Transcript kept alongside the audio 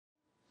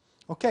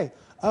Okay,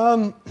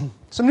 some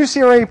new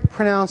CRA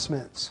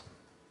pronouncements.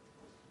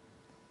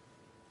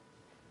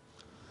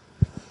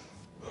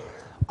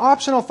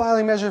 Optional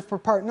filing measure for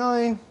Part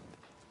 9,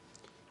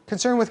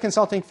 concern with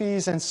consulting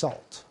fees and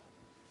SALT.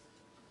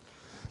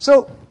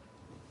 So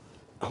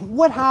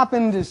what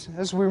happened is,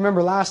 as we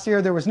remember last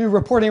year, there was new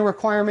reporting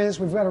requirements.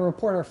 We've got to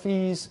report our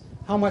fees,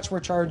 how much we're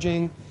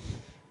charging.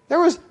 There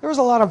was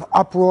a lot of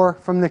uproar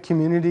from the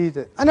community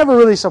that I never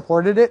really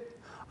supported it.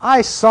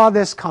 I saw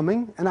this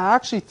coming, and I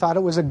actually thought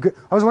it was I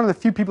was one of the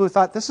few people who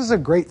thought this is a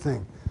great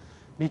thing,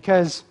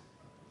 because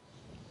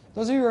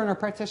those of you who were in our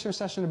practitioner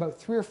session about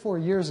 3 or 4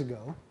 years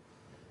ago,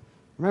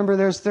 remember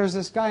there's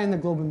this guy in the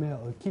Globe and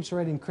Mail who keeps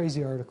writing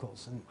crazy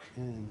articles,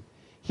 and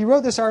he wrote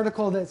this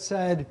article that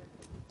said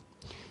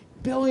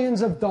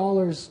billions of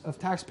dollars of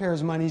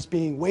taxpayers' money is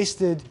being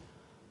wasted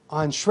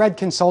on SR&ED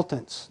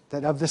consultants.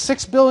 That of the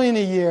 $6 billion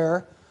a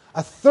year,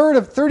 a third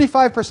of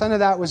 35% of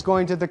that was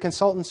going to the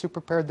consultants who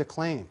prepared the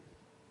claim.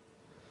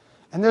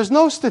 And there's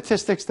no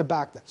statistics to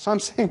back that. So I'm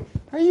saying,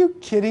 are you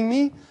kidding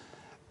me?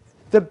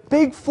 The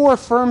big 4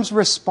 firms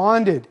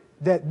responded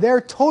that their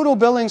total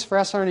billings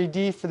for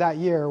SR&ED for that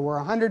year were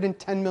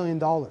 $110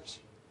 million.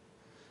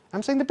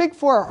 I'm saying the big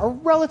 4 are a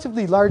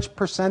relatively large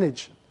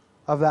percentage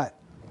of that,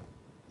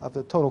 of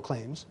the total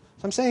claims.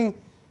 So I'm saying,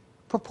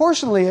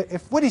 proportionally,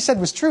 if what he said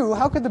was true,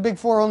 how could the big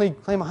 4 only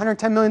claim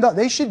 $110 million?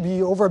 They should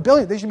be over $1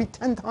 billion. They should be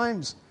 10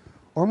 times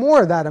or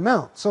more of that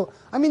amount. So,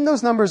 I mean,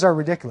 those numbers are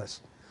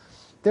ridiculous.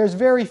 There's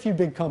very few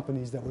big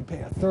companies that would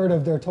pay a third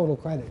of their total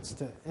credits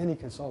to any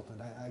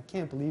consultant. I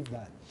can't believe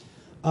that.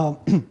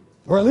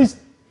 Or at least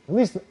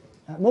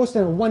at most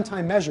in a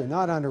one-time measure,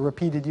 not on a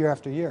repeated year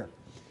after year.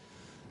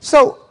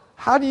 So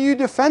how do you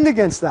defend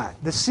against that?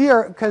 The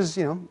CR, because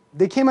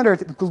they came under,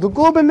 the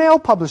Globe and Mail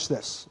published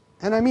this.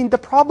 And I mean, the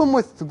problem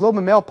with the Globe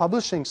and Mail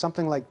publishing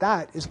something like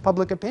that is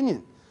public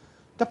opinion.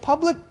 The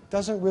public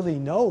doesn't really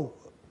know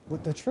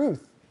what the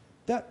truth.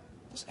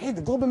 Hey,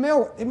 the Globe and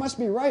Mail, it must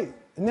be right.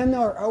 And then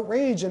they're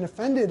outraged and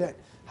offended at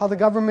how the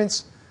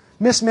government's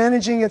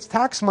mismanaging its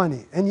tax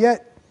money. And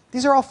yet,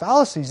 these are all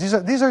fallacies.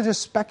 These are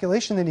just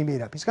speculation that he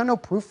made up. He's got no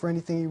proof for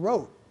anything he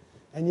wrote.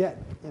 And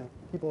yet,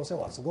 people will say,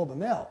 well, it's the Globe and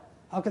Mail.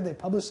 How could they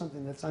publish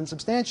something that's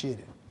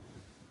unsubstantiated?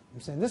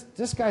 I'm saying,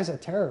 this guy's a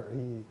terror.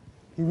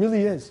 He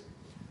really is.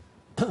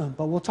 But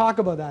we'll talk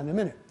about that in a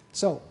minute.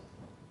 So,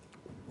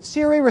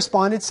 CRA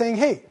responded saying,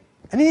 hey,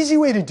 an easy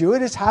way to do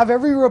it is have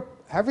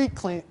every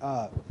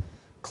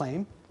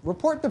claim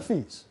report the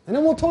fees, and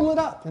then we'll total it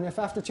up. And if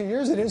after 2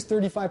 years it is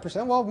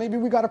 35%, well, maybe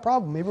we got a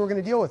problem. Maybe we're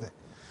going to deal with it.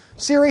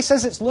 CRA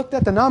says it's looked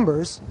at the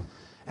numbers,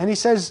 and he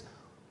says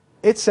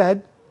it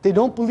said they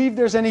don't believe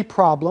there's any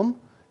problem,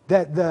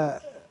 that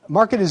the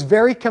market is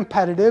very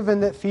competitive,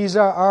 and that fees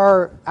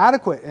are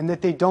adequate, and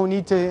that they don't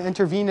need to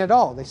intervene at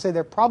all. They say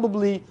they're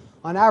probably,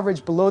 on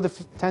average, below the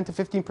 10 to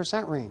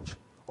 15% range,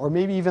 or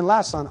maybe even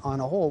less on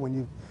a whole when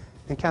you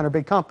encounter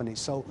big companies.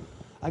 So,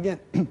 again,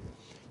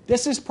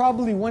 this is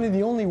probably one of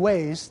the only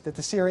ways that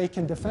the CRA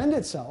can defend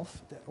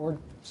itself,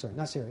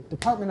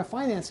 Department of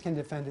Finance can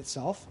defend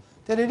itself,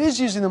 that it is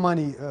using the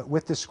money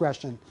with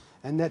discretion,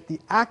 and that the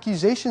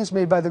accusations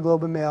made by the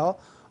Globe and Mail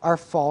are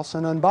false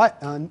and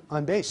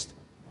unbased.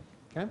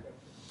 Okay?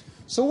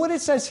 So what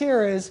it says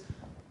here is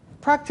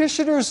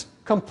practitioners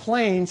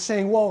complain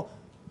saying, well,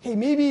 hey,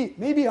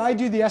 maybe I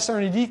do the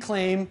SR&ED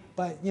claim,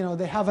 but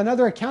they have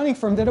another accounting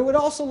firm that would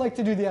also like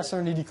to do the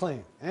SR&ED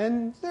claim.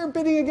 And they're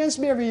bidding against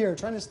me every year,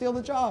 trying to steal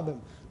the job,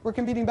 and we're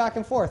competing back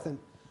and forth. And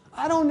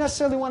I don't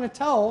necessarily want to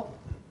tell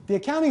the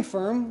accounting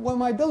firm what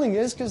my billing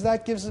is, because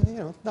that gives,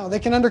 no, they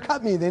can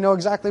undercut me. They know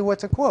exactly what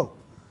to quote.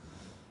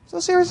 So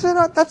seriously,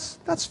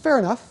 that's fair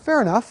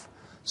enough.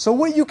 So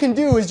what you can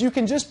do is you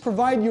can just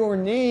provide your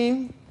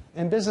name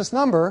and business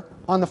number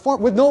on the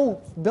form with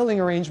no billing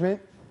arrangement,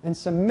 and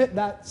submit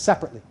that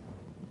separately.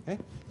 Okay?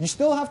 You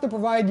still have to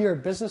provide your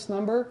business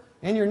number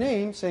and your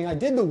name saying I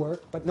did the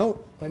work, but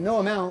no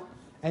amount,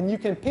 and you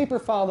can paper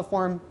file the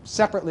form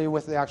separately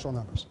with the actual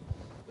numbers.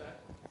 That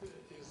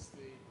is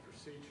the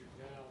procedure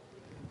now.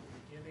 But in the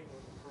beginning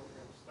when the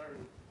program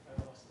started, I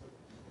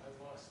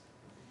lost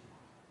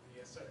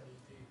the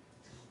SR&ED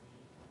to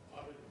the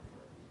auditing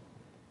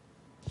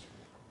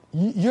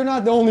firm. You're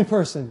not the only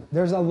person.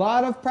 There's a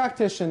lot of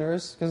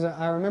practitioners, because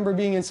I remember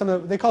being in some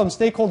of they call them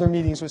stakeholder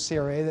meetings with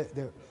CRA,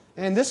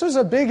 and this was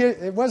a big,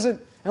 it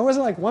wasn't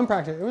like one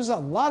practitioner, it was a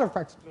lot of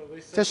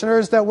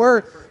practitioners that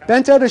were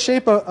bent out of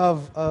shape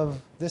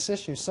of this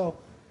issue. So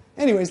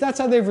anyways, that's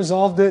how they've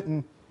resolved it,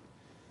 and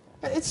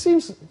it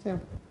seems,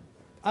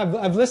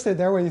 I've listed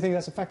there where you think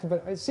that's effective,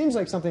 but it seems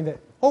like something that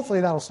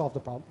hopefully that'll solve the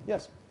problem.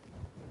 Yes?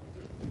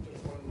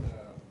 Just one bit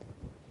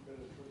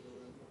of further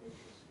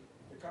information.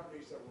 The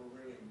companies that were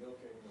really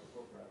milking the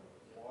program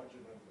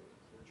fraudulently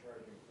were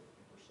charging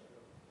 50%.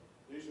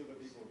 These are the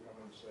people who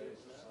come and say,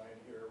 sign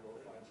here,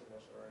 we'll find some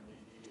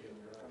SR&ED in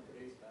your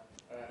company,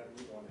 and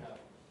we don't have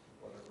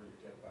whatever you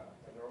get back.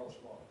 And they're all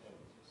small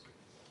companies.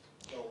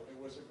 So it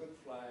was a good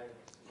flag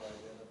to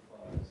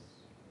identify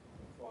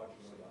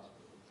fraudulent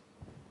operators.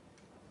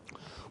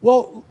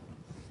 Well,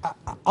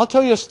 I'll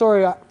tell you a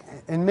story.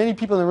 and many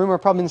people in the room are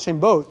probably in the same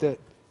boat, that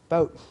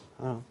about,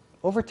 I don't know,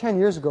 over 10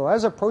 years ago, I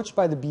was approached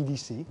by the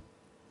BDC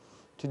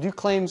to do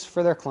claims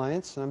for their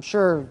clients. And I'm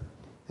sure,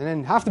 and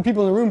then half the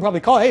people in the room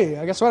probably call, hey,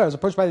 I guess what? I was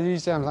approached by the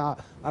BDC. I'm like,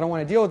 I don't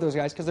want to deal with those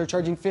guys because they're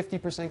charging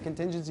 50%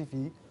 contingency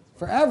fee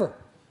forever.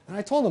 And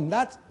I told them,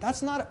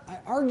 that's not, I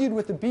argued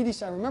with the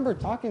BDC. I remember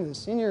talking to the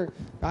senior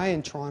guy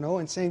in Toronto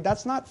and saying,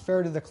 that's not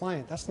fair to the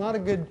client. That's not a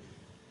good,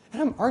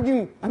 and I'm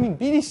arguing, I mean,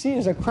 BDC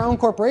is a crown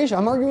corporation.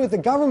 I'm arguing with the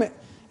government.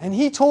 And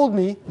he told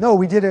me, no,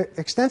 we did an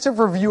extensive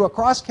review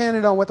across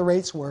Canada on what the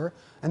rates were,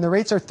 and the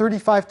rates are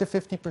 35 to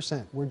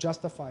 50%. We're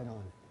justified on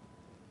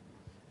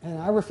it. And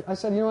I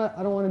said, you know what,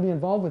 I don't want to be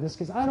involved with this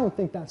because I don't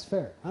think that's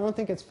fair. I don't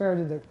think it's fair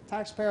to the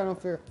taxpayer. I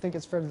don't think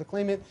it's fair to the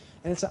claimant.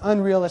 And it's an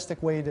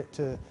unrealistic way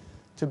to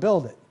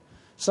build it.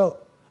 So,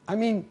 I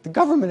mean, the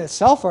government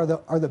itself are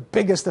the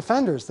biggest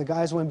offenders. The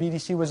guys, when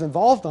BDC was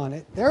involved on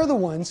it, they're the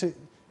ones who,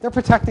 they're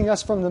protecting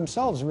us from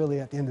themselves, really,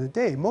 at the end of the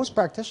day. Most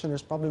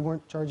practitioners probably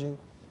weren't charging the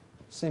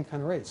same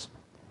kind of rates.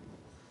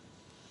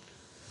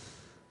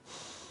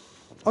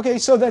 Okay,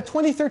 so the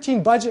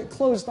 2013 budget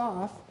closed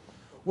off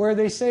where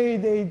they say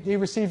they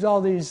received all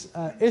these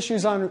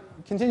issues on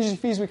contingency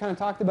fees. We kind of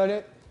talked about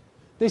it.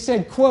 They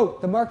said,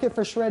 quote, the market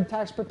for SR&ED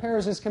tax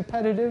preparers is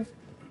competitive.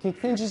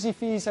 Contingency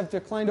fees have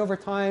declined over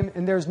time,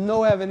 and there's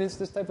no evidence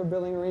this type of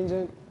billing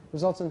arrangement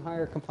results in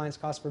higher compliance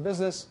costs for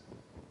business.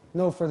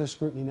 No further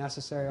scrutiny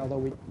necessary, although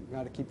we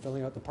got to keep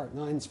filling out the Part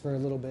 9s for a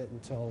little bit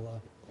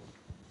until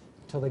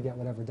they get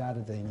whatever data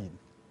they need.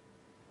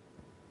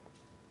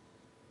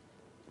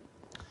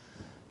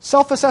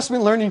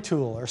 Self-assessment learning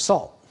tool, or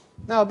SALT.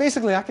 Now,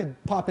 basically, I could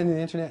pop into the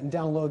internet and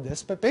download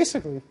this, but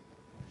basically,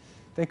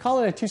 they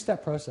call it a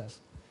two-step process.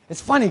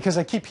 It's funny because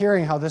I keep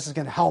hearing how this is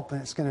going to help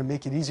and it's going to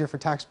make it easier for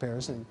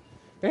taxpayers. And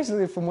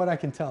basically, from what I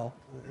can tell,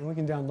 and we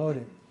can download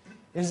it,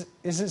 is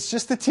it's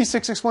just the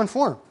T661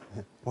 form.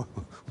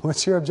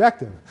 What's your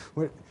objective?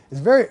 It's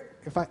very,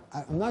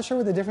 I'm not sure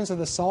what the difference of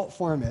the SALT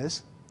form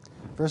is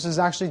versus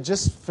actually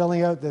just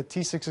filling out the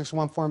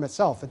T661 form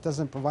itself. It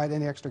doesn't provide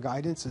any extra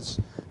guidance. It's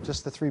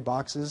just the 3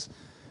 boxes.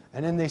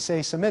 And then they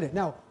say submit it.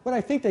 Now, what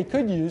I think they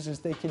could use is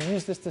they could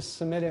use this to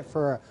submit it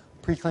for a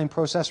pre-claim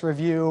process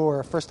review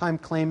or a first-time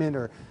claimant,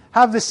 or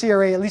have the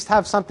CRA at least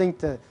have something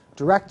to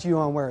direct you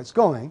on where it's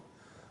going.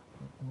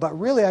 But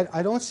really,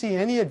 I don't see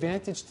any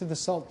advantage to the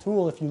SALT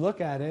tool if you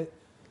look at it,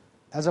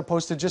 as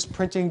opposed to just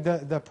printing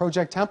the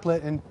project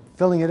template and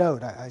filling it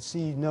out. I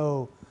see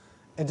no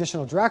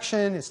additional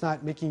direction. It's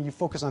not making you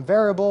focus on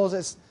variables.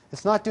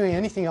 It's not doing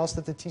anything else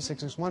that the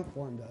T661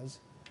 form does.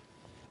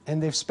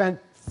 And they've spent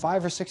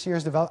 5 or 6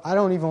 years developing. I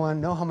don't even want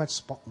to know how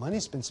much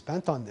money's been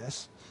spent on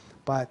this,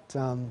 but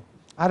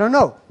I don't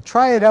know.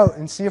 Try it out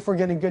and see if we're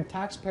getting good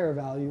taxpayer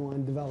value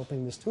on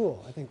developing this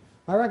tool. I think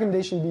my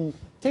recommendation would be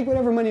take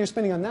whatever money you're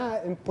spending on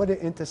that and put it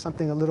into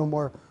something a little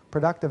more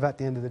productive at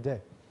the end of the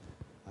day.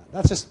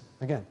 That's just,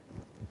 again,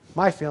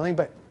 my feeling,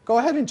 but go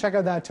ahead and check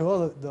out that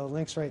tool. The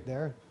link's right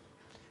there.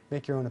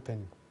 Make your own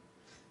opinion.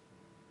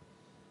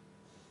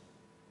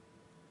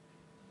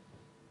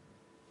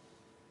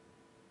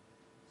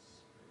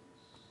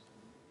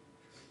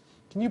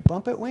 Can you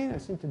bump it, Wayne? I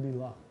seem to be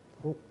low.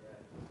 Oh.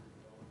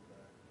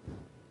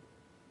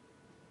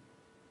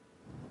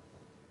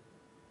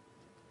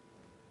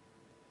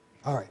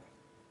 All right.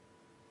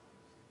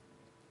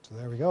 So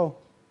there we go.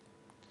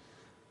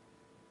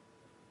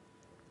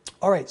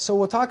 All right, so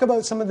we'll talk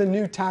about some of the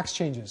new tax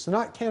changes. So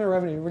not Canada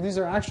Revenue, these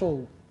are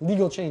actual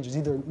legal changes,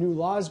 either new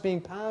laws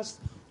being passed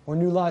or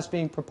new laws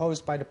being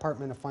proposed by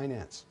Department of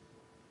Finance.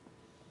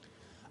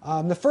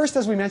 The first,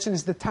 as we mentioned,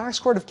 is the Tax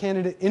Court of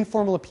Canada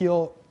informal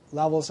appeal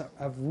levels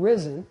have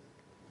risen.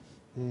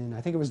 And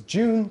I think it was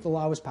June the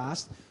law was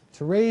passed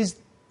to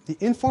raise the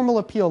informal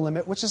appeal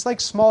limit, which is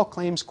like small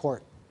claims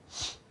court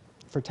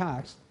for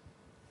tax,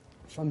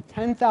 from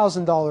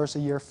 $10,000 a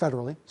year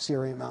federally,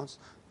 CRA amounts,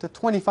 to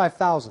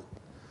 $25,000.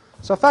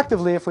 So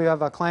effectively, if we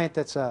have a client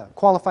that's a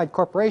qualified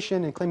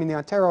corporation and claiming the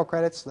Ontario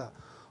credits, the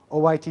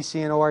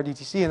OITC and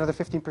ORDTC, another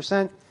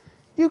 15%,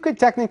 you could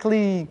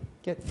technically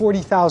get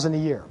 $40,000 a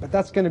year, but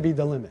that's going to be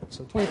the limit.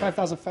 So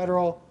 $25,000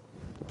 federal,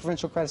 the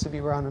provincial credits would be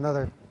around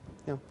another,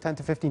 $10,000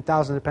 to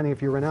 $15,000, depending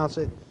if you renounce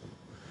it.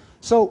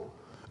 So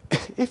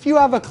if you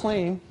have a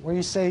claim where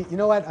you say, you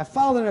know what, I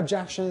filed an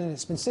objection and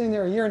it's been sitting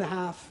there a year and a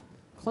half,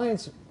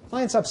 client's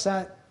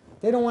upset,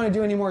 they don't want to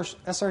do any more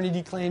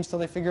SR&ED claims till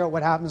they figure out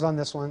what happens on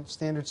this one,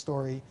 standard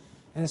story.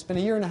 And it's been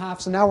a year and a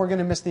half, so now we're going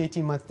to miss the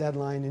 18-month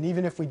deadline. And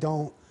even if we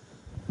don't,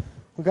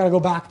 we've got to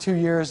go back 2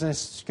 years, and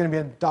it's going to be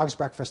a dog's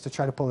breakfast to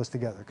try to pull this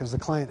together because the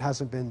client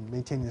hasn't been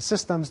maintaining the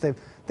systems.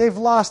 They've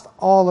lost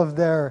all of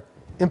their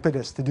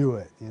impetus to do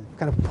it.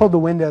 Kind of pulled the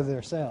wind out of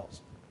their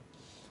sails.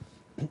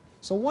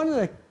 So one of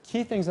the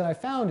key things that I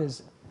found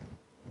is,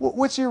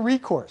 what's your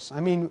recourse?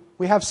 I mean,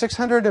 we have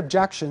 600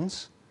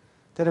 objections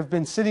that have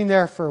been sitting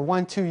there for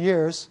 1-2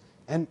 years,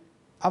 and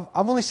I've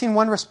only seen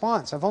one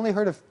response. I've only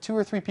heard of 2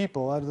 or 3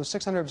 people out of those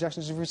 600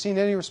 objections who've seen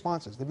any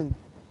responses. They've been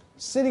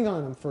sitting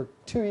on them for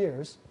 2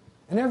 years,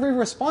 and every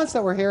response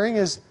that we're hearing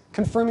is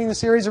confirming the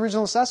CRA's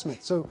original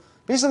assessment. So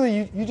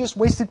basically, you just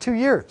wasted 2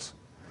 years.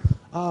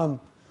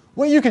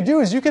 What you could do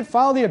is you could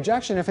file the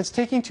objection. If it's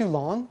taking too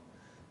long,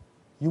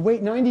 you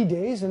wait 90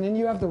 days, and then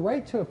you have the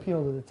right to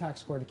appeal to the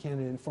Tax Court of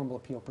Canada in formal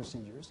appeal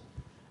procedures.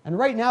 And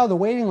right now, the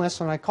waiting list,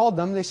 when I called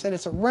them, they said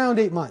it's around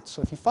 8 months.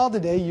 So if you file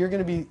today, you're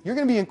going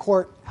to be in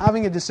court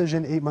having a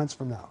decision 8 months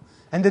from now.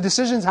 And the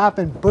decisions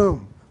happen,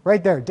 boom,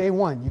 right there, day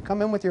one. You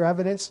come in with your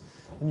evidence,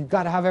 and you've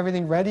got to have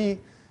everything ready,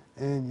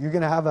 and you're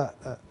going to have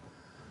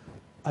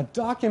a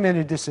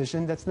documented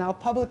decision that's now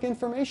public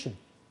information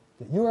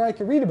that you or I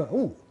can read about.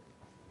 Ooh,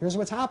 here's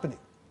what's happening.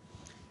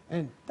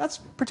 And that's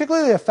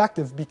particularly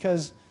effective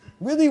because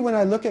really when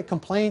I look at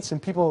complaints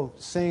and people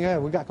saying, hey,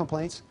 we got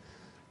complaints,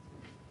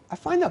 I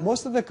find that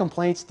most of the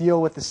complaints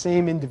deal with the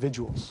same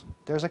individuals.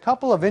 There's a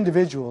couple of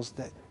individuals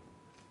that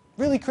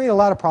really create a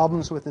lot of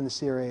problems within the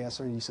CRA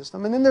SR&ED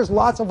system, and then there's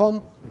lots of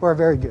them who are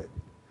very good.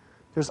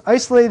 There's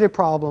isolated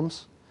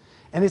problems,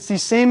 and it's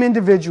these same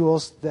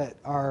individuals that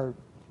are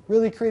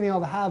really creating all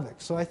the havoc.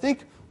 So I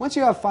think once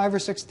you have 5 or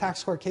 6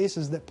 tax court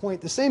cases that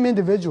point the same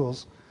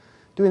individuals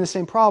doing the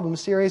same problem,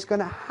 CRA is going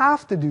to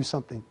have to do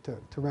something to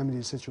remedy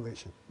the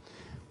situation.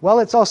 Well,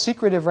 it's all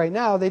secretive right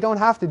now. They don't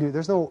have to do it.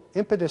 There's no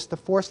impetus to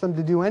force them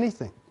to do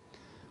anything.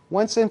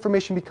 Once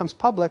information becomes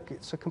public,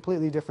 it's a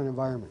completely different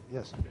environment.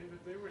 Yes? David,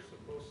 they were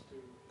supposed to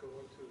go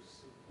into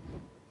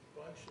a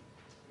bunch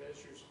of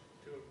measures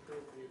to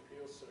improve the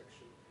appeal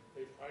section.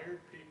 They've hired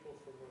people,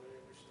 from what I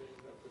understand,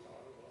 up in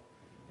Ottawa,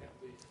 and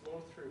the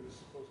flow-through is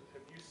supposed to...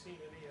 Have you seen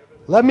any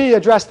evidence? Let me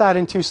address that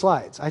in 2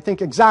 slides. I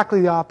think exactly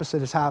the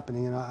opposite is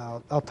happening. And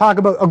I'll talk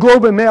about a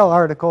Globe and Mail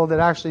article that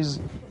actually is...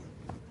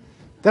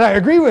 that I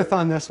agree with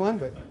on this one,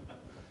 but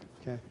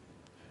okay.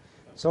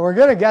 So we're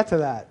going to get to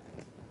that.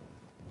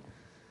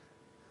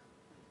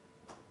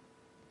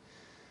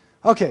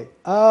 Okay.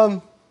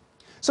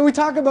 So we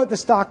talk about the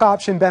stock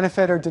option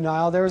benefit or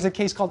denial. There was a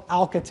case called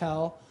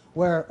Alcatel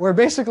where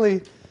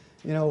basically,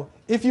 you know,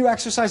 if you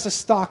exercise a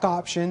stock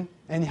option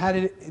and you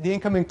had the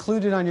income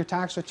included on your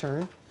tax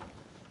return,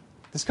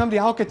 this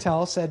company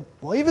Alcatel said,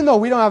 well, even though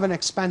we don't have an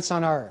expense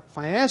on our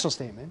financial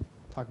statement,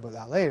 talk about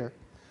that later,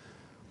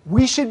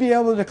 we should be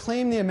able to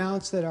claim the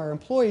amounts that our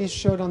employees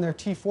showed on their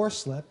T4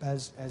 slip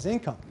as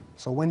income.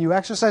 So when you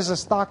exercise a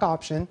stock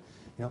option,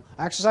 you know,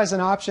 exercise an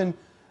option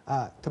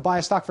to buy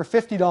a stock for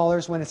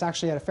 $50 when it's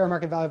actually at a fair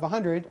market value of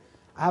 $100,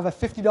 I have a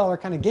 $50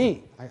 kind of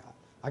gain.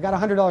 I got a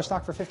 $100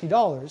 stock for $50.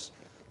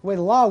 The way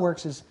the law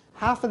works is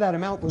half of that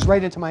amount goes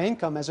right into my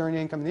income as earned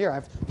income in the year. I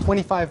have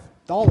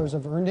 $25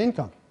 of earned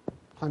income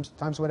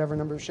times whatever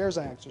number of shares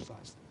I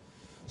exercised.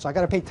 So I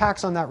got to pay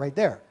tax on that right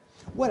there.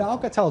 What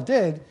Alcatel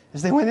did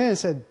is they went in and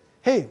said,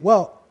 hey,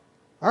 well,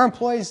 our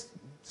employees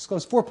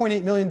disclosed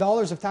 $4.8 million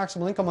of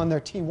taxable income on their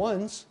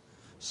T1s,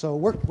 so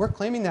we're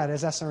claiming that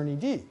as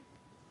SR&ED.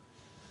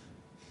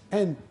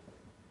 And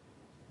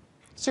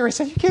CRA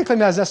said, you can't claim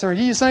that as SR&ED.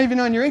 It's not even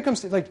on your income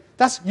statement.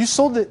 Like, you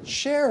sold the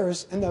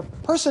shares, and the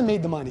person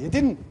made the money. You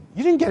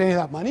didn't get any of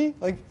that money.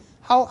 Like,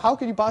 how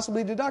could you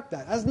possibly deduct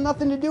that? It has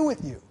nothing to do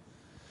with you.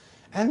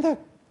 And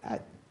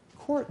at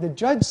court, the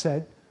judge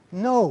said,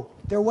 no,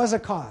 there was a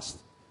cost.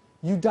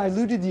 You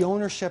diluted the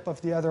ownership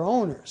of the other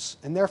owners,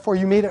 and therefore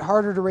you made it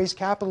harder to raise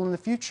capital in the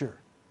future.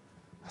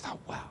 I thought,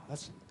 wow,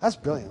 that's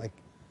brilliant. Like,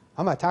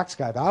 I'm a tax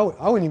guy, but I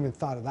wouldn't even have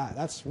thought of that.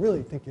 That's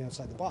really thinking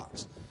outside the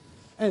box.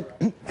 And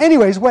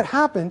anyways, what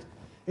happened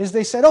is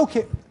they said,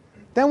 okay,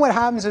 then what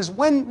happens is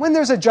when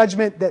there's a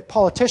judgment that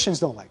politicians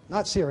don't like,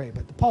 not CRA,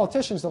 but the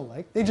politicians don't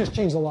like, they just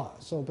change the law.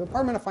 So the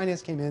Department of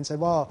Finance came in and said,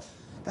 well,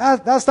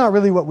 that's not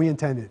really what we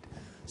intended.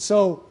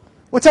 So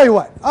we'll tell you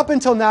what, up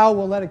until now,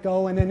 we'll let it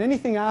go, and then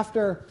anything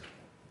after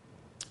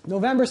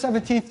November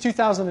 17th,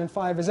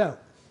 2005 is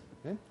out.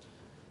 Okay?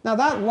 Now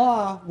that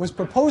law was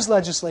proposed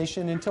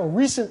legislation until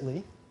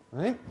recently,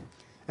 right?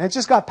 And it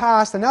just got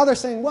passed, and now they're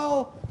saying,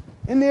 well,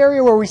 in the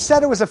area where we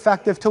said it was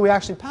effective till we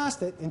actually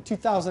passed it in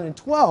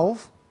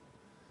 2012,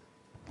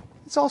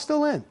 it's all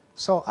still in.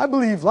 So I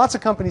believe lots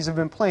of companies have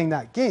been playing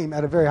that game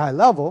at a very high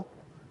level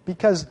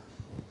because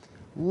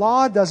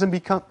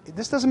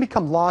this doesn't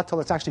become law till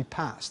it's actually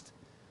passed.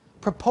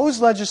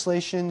 Proposed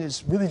legislation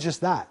is really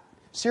just that.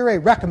 CRA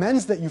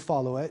recommends that you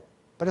follow it,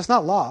 but it's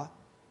not law.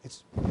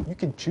 You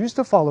can choose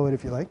to follow it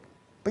if you like,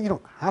 but you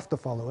don't have to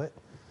follow it.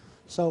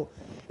 So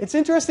it's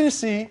interesting to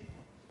see,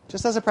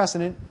 just as a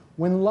precedent,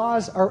 when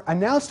laws are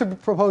announced to be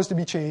proposed to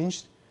be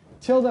changed,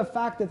 till the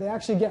fact that they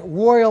actually get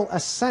royal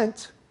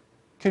assent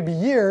could be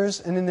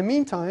years, and in the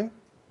meantime,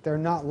 they're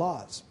not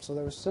laws. So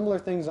there were similar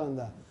things on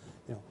the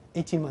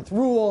 18-month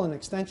rule and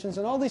extensions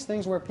and all these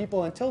things where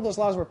people, until those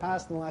laws were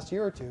passed in the last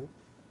year or two,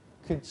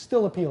 could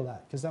still appeal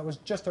that because that was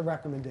just a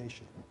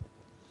recommendation.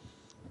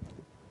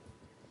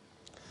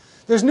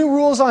 There's new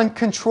rules on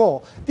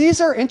control.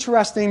 These are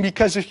interesting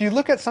because if you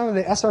look at some of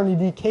the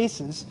SR&ED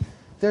cases,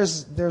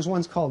 there's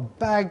ones called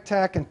Bag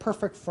Tech and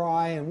Perfect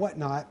Fry and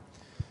whatnot.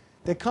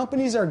 The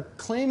companies are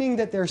claiming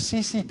that they're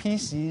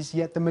CCPCs,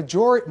 yet the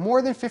majority,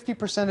 more than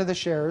 50% of the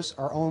shares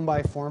are owned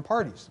by foreign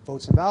parties,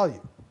 votes and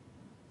value.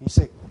 You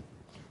say,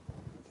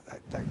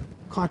 that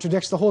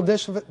contradicts the whole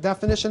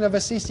definition of a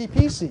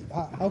CCPC.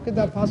 How could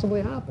that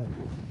possibly happen?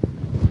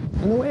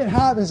 And the way it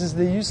happens is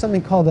they use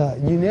something called a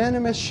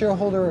unanimous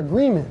shareholder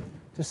agreement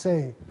to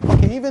say,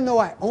 okay, even though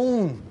I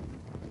own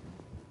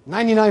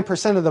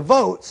 99% of the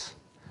votes,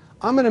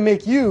 I'm going to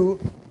make you,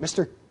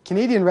 Mr.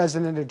 Canadian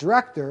resident, a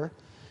director,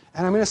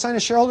 and I'm going to sign a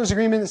shareholders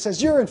agreement that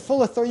says you're in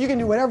full authority, you can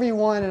do whatever you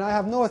want, and I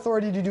have no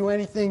authority to do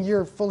anything,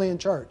 you're fully in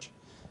charge.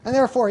 And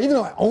therefore, even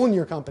though I own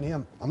your company,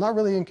 I'm not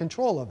really in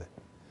control of it.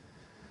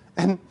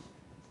 And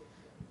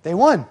they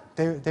won.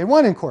 They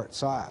won in court.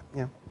 So,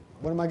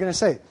 what am I going to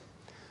say?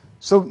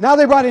 So now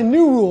they brought in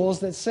new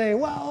rules that say,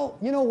 well,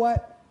 you know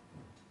what?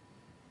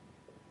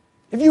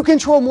 If you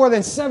control more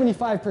than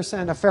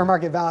 75% of fair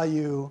market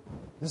value,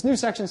 this new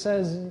section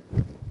says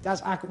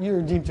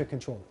you're deemed to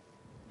control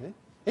it. Okay?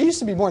 It used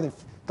to be more than,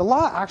 the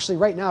law actually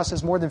right now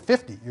says more than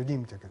 50 you're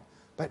deemed to control.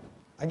 But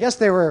I guess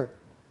there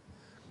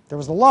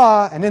was the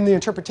law, and then the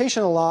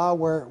interpretation of the law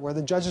where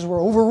the judges were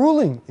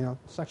overruling,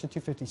 Section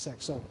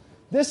 256. So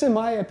this, in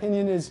my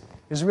opinion, is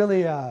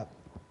really a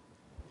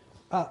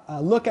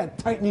look at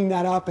tightening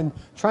that up and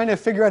trying to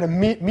figure out a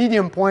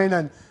medium point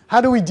on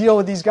how do we deal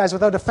with these guys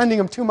without offending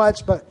them too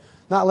much, but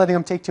not letting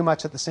them take too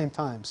much at the same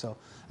time. So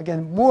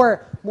again,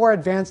 more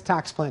advanced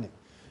tax planning.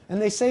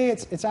 And they say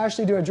it's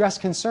actually to address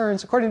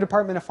concerns, according to the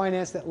Department of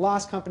Finance, that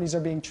loss companies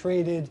are being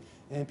traded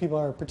and people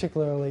are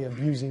particularly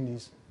abusing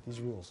these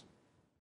rules.